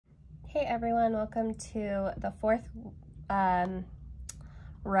Hey everyone, welcome to the fourth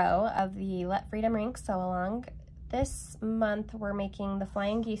row of the Let Freedom Ring Sew Along. This month we're making the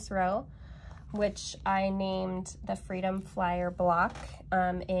Flying Geese row, which I named the Freedom Flyer block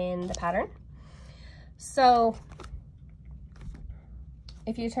in the pattern. So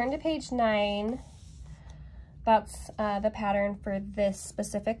if you turn to page 9, that's the pattern for this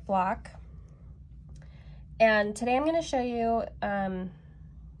specific block. And today I'm going to show you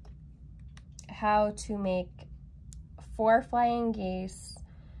how to make 4 flying geese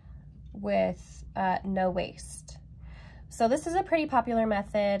with no waste. So this is a pretty popular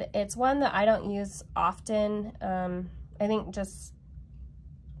method. It's one that I don't use often. I think just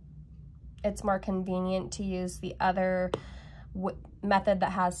it's more convenient to use the other method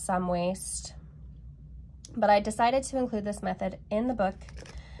that has some waste. But I decided to include this method in the book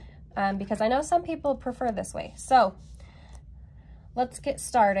because I know some people prefer this way. So let's get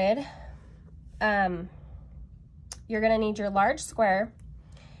started. You're going to need your large square,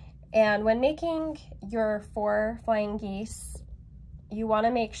 and when making your 4 flying geese, you want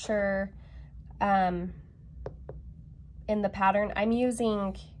to make sure in the pattern, I'm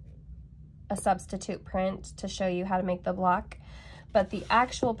using a substitute print to show you how to make the block, but the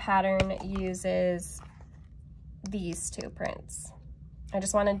actual pattern uses these 2 prints. I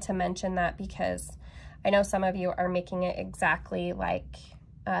just wanted to mention that because I know some of you are making it exactly like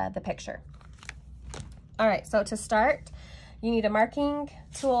the picture. All right, so to start, you need a marking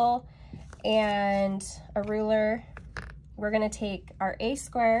tool and a ruler. We're gonna take our A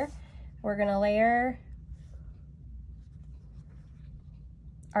square, we're gonna layer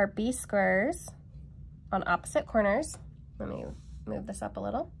our B squares on opposite corners. Let me move this up a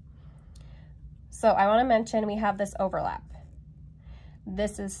little. So I wanna mention we have this overlap.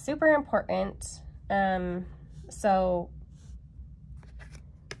 This is super important, so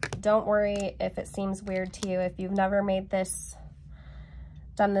don't worry if it seems weird to you if you've never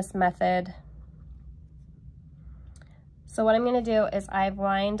done this method. So what I'm going to do is I've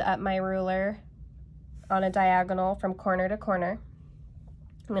lined up my ruler on a diagonal from corner to corner.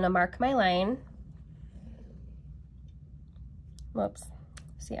 I'm going to mark my line. Whoops.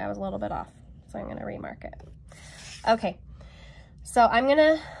 See, I was a little bit off, so I'm going to remark it. Okay, so I'm going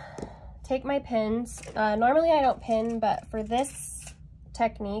to take my pins. Normally I don't pin, but for this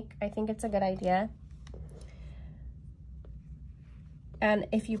technique, I think it's a good idea. And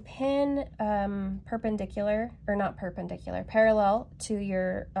if you pin parallel to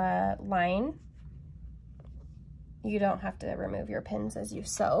your line, you don't have to remove your pins as you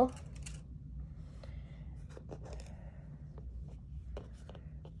sew.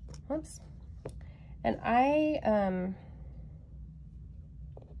 Whoops. And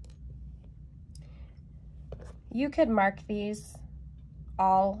you could mark these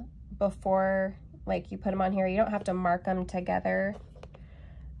all before, like, you put them on here. You don't have to mark them together.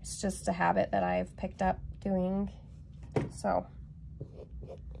 It's just a habit that I've picked up doing. So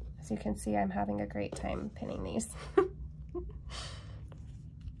as you can see, I'm having a great time pinning these.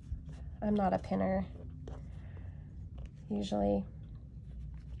 I'm not a pinner usually.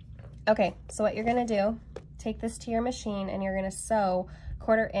 Okay, so what you're gonna do, take this to your machine and you're gonna sew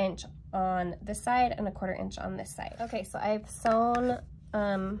 1/4 inch on this side and 1/4 inch on this side. Okay, so I've sewn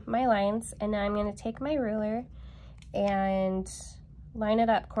my lines, and now I'm going to take my ruler and line it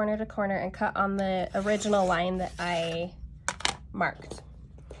up corner to corner and cut on the original line that I marked.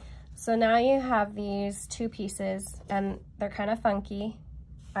 So now you have these 2 pieces, and they're kind of funky.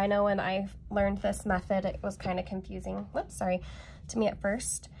 I know when I learned this method, it was kind of confusing. Whoops, sorry, to me at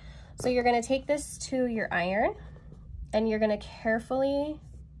first. So you're going to take this to your iron, and you're going to carefully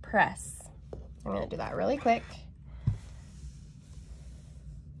press. I'm going to do that really quick.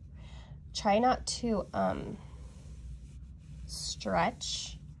 Try not to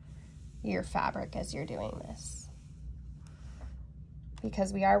stretch your fabric as you're doing this,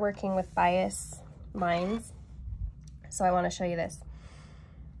 because we are working with bias lines. So I want to show you this.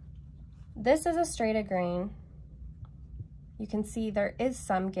 This is a straight grain. You can see there is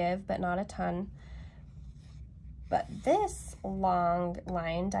some give, but not a ton. But this long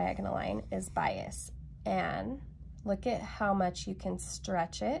line, diagonal line, is bias. And look at how much you can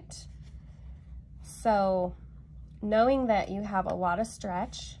stretch it. So knowing that you have a lot of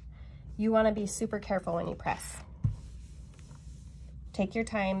stretch, you want to be super careful when you press. Take your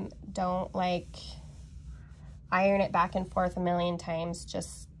time. Don't like iron it back and forth a million times.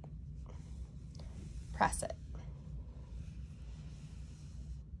 Just press it.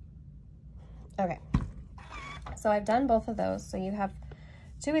 Okay, so I've done both of those. So you have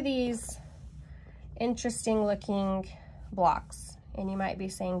 2 of these interesting looking blocks. And you might be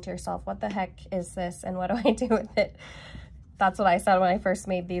saying to yourself, what the heck is this and what do I do with it? That's what I said when I first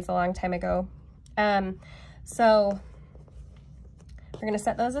made these a long time ago. So we're gonna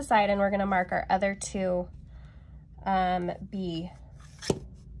set those aside and we're gonna mark our other two bee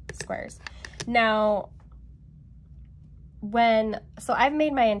squares. Now, so I've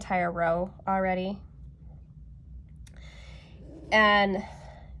made my entire row already. And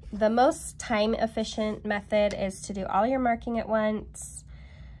the most time efficient method is to do all your marking at once,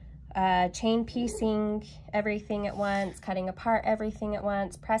 chain piecing everything at once, cutting apart everything at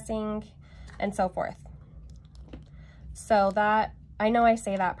once, pressing, and so forth. So that, I know I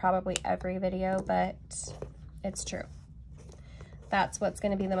say that probably every video, but it's true. That's what's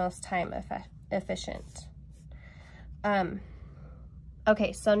going to be the most time efficient.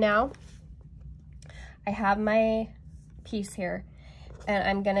 Okay, so now I have my piece here, and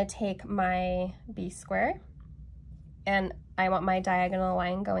I'm gonna take my bee square, and I want my diagonal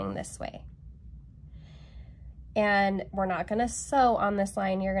line going this way. And we're not gonna sew on this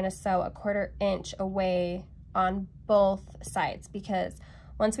line, you're gonna sew 1/4 inch away on both sides, because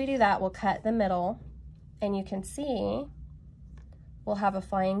once we do that, we'll cut the middle, and you can see we'll have a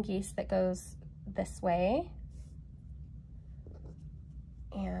flying geese that goes this way.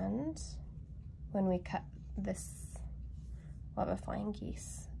 And when we cut this, we'll have a flying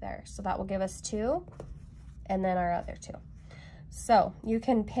geese there. So that will give us 2, and then our other 2. So you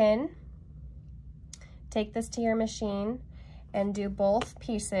can pin, take this to your machine, and do both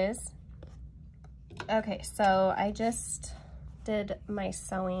pieces. Okay, so I just did my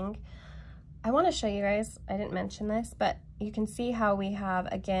sewing. I want to show you guys, I didn't mention this, but you can see how we have,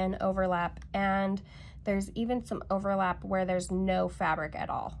 again, overlap, and there's even some overlap where there's no fabric at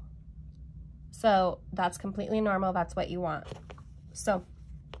all. So that's completely normal, that's what you want. So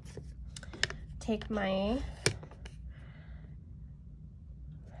take my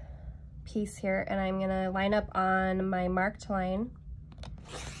piece here, and I'm gonna line up on my marked line,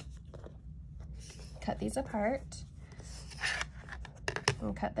 cut these apart,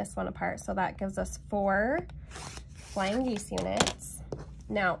 and cut this one apart. So that gives us 4 flying geese units.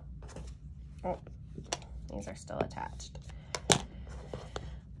 Now, oh, these are still attached.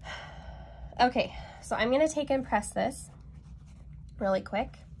 Okay, so I'm gonna take and press this really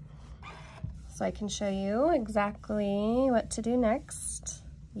quick so I can show you exactly what to do next.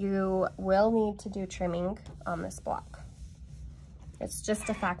 You will need to do trimming on this block. It's just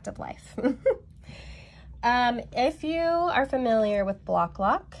a fact of life. If you are familiar with block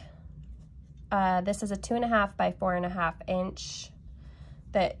lock, this is a 2.5 by 4.5 inch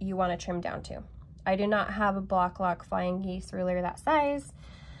that you want to trim down to. I do not have a block lock flying geese ruler that size,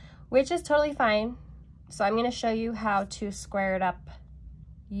 which is totally fine. So I'm going to show you how to square it up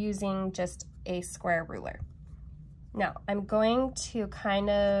using just a square ruler. Now I'm going to kind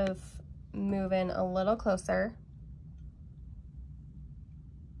of move in a little closer.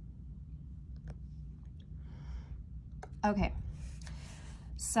 Okay,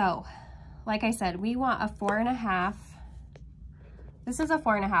 so like I said, we want a 4.5. This is a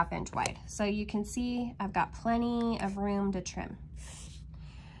 4.5 inch wide. So you can see I've got plenty of room to trim.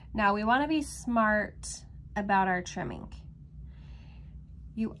 Now we want to be smart about our trimming.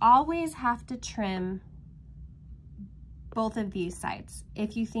 You always have to trim both of these sides.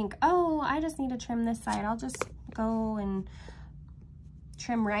 If you think, oh, I just need to trim this side, I'll just go and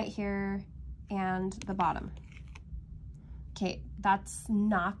trim right here and the bottom. Okay, that's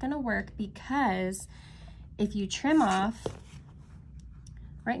not gonna work, because if you trim off,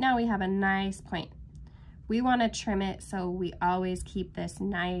 right now we have a nice point. We wanna trim it so we always keep this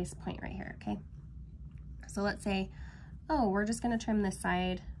nice point right here, okay? So let's say, oh, we're just gonna trim this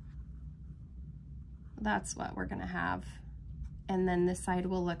side. That's what we're gonna have. And then this side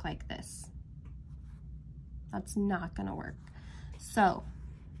will look like this. That's not gonna work. So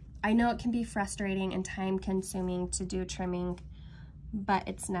I know it can be frustrating and time consuming to do trimming, but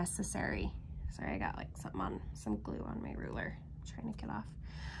it's necessary. Sorry, I got like some glue on my ruler. I'm trying to get off.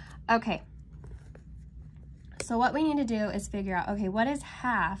 Okay. So what we need to do is figure out, okay, what is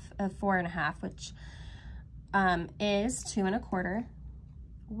half of 4.5, which is 2 1/4,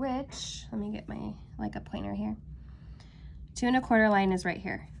 which, let me get my, like a pointer here. 2 1/4 line is right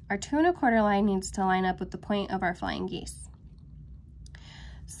here. Our 2 1/4 line needs to line up with the point of our flying geese.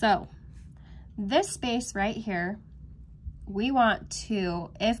 So this space right here, we want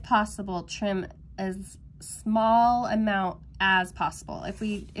to, if possible, trim as small amount as possible. If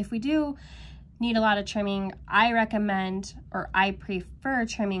we do need a lot of trimming, I recommend, or I prefer,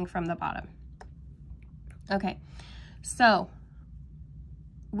 trimming from the bottom. Okay, so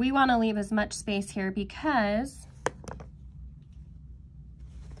we want to leave as much space here because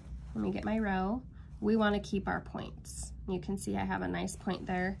let me get my row. We want to keep our points. You can see I have a nice point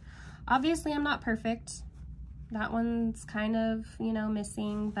there. Obviously, I'm not perfect. That one's kind of, you know,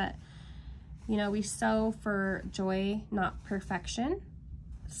 missing, but you know, we sew for joy, not perfection.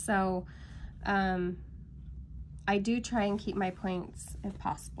 So I do try and keep my points if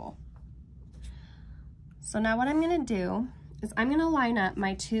possible. So now what I'm gonna do is I'm gonna line up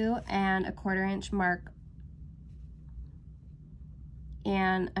my 2 1/4 inch mark,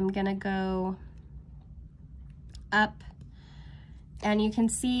 and I'm gonna go up, and you can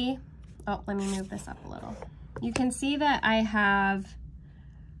see, oh, let me move this up a little. You can see that I have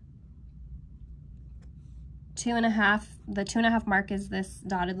 2 1/2, the 2 1/2 mark is this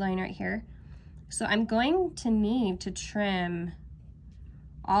dotted line right here. So I'm going to need to trim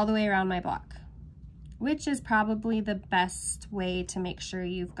all the way around my block, which is probably the best way to make sure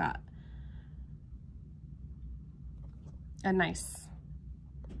you've got a nice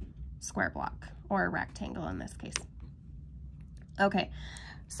square block, or a rectangle in this case. Okay,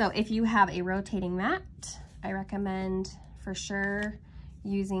 so if you have a rotating mat, I recommend for sure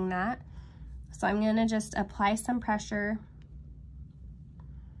using that. So I'm gonna just apply some pressure.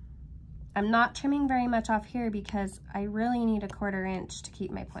 I'm not trimming very much off here because I really need 1/4 inch to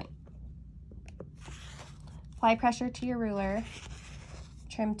keep my point. Apply pressure to your ruler,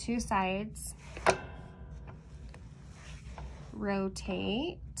 trim 2 sides,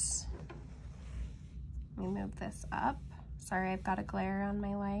 rotate. Let me move this up. Sorry, I've got a glare on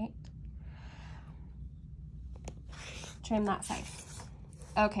my light. Trim that side.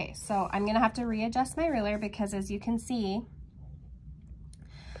 Okay, so I'm gonna have to readjust my ruler because, as you can see,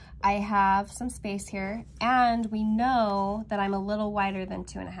 I have some space here, and we know that I'm a little wider than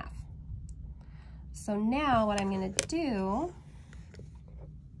 2 1/2. So now what I'm gonna do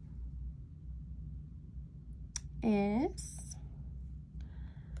is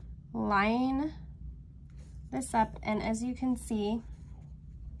line this up, and as you can see,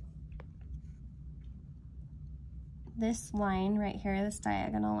 this line right here, this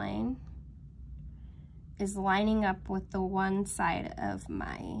diagonal line, is lining up with the one side of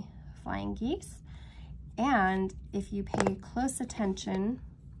my flying geese. And if you pay close attention,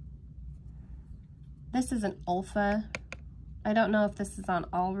 this is an alpha. I don't know if this is on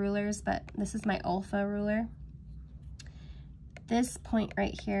all rulers, but this is my alpha ruler. This point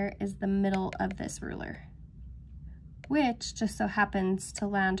right here is the middle of this ruler, which just so happens to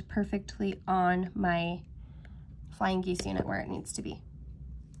land perfectly on my flying geese unit where it needs to be.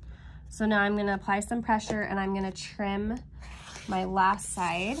 So now I'm gonna apply some pressure, and I'm gonna trim my last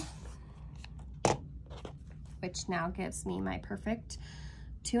side, which now gives me my perfect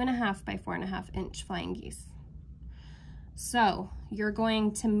 2 1/2 by 4 1/2 inch flying geese. So you're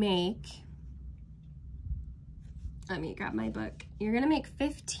going to make, let me grab my book. You're gonna make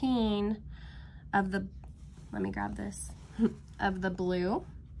 15 of the, let me grab this, of the blue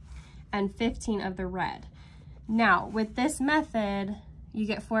and 15 of the red. Now with this method, you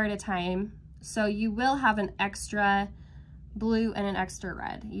get 4 at a time. So you will have an extra blue and an extra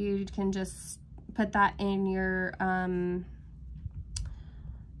red. You can just put that in your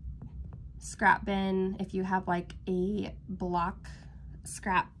scrap bin if you have like a block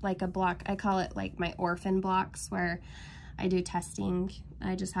scrap, like a block, I call it like my orphan blocks where I do testing.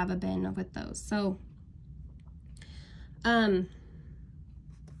 I just have a bin with those. So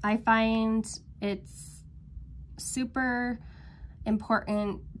I find it's super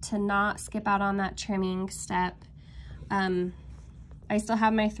important to not skip out on that trimming step. I still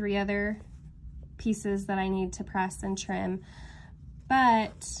have my 3 other pieces that I need to press and trim,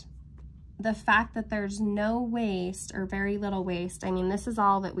 but the fact that there's no waste or very little waste, I mean, this is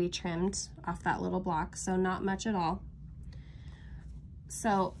all that we trimmed off that little block, so not much at all.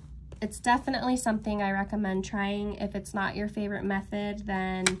 So it's definitely something I recommend trying. If it's not your favorite method,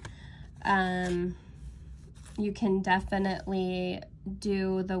 then you can definitely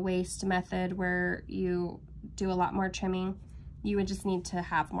do the waste method where you do a lot more trimming. You would just need to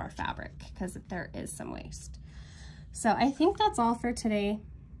have more fabric because there is some waste. So I think that's all for today.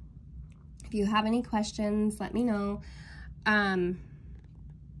 If you have any questions, let me know.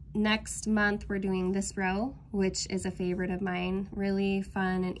 Next month we're doing this row, which is a favorite of mine. Really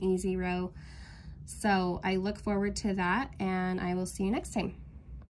fun and easy row. So I look forward to that, and I will see you next time.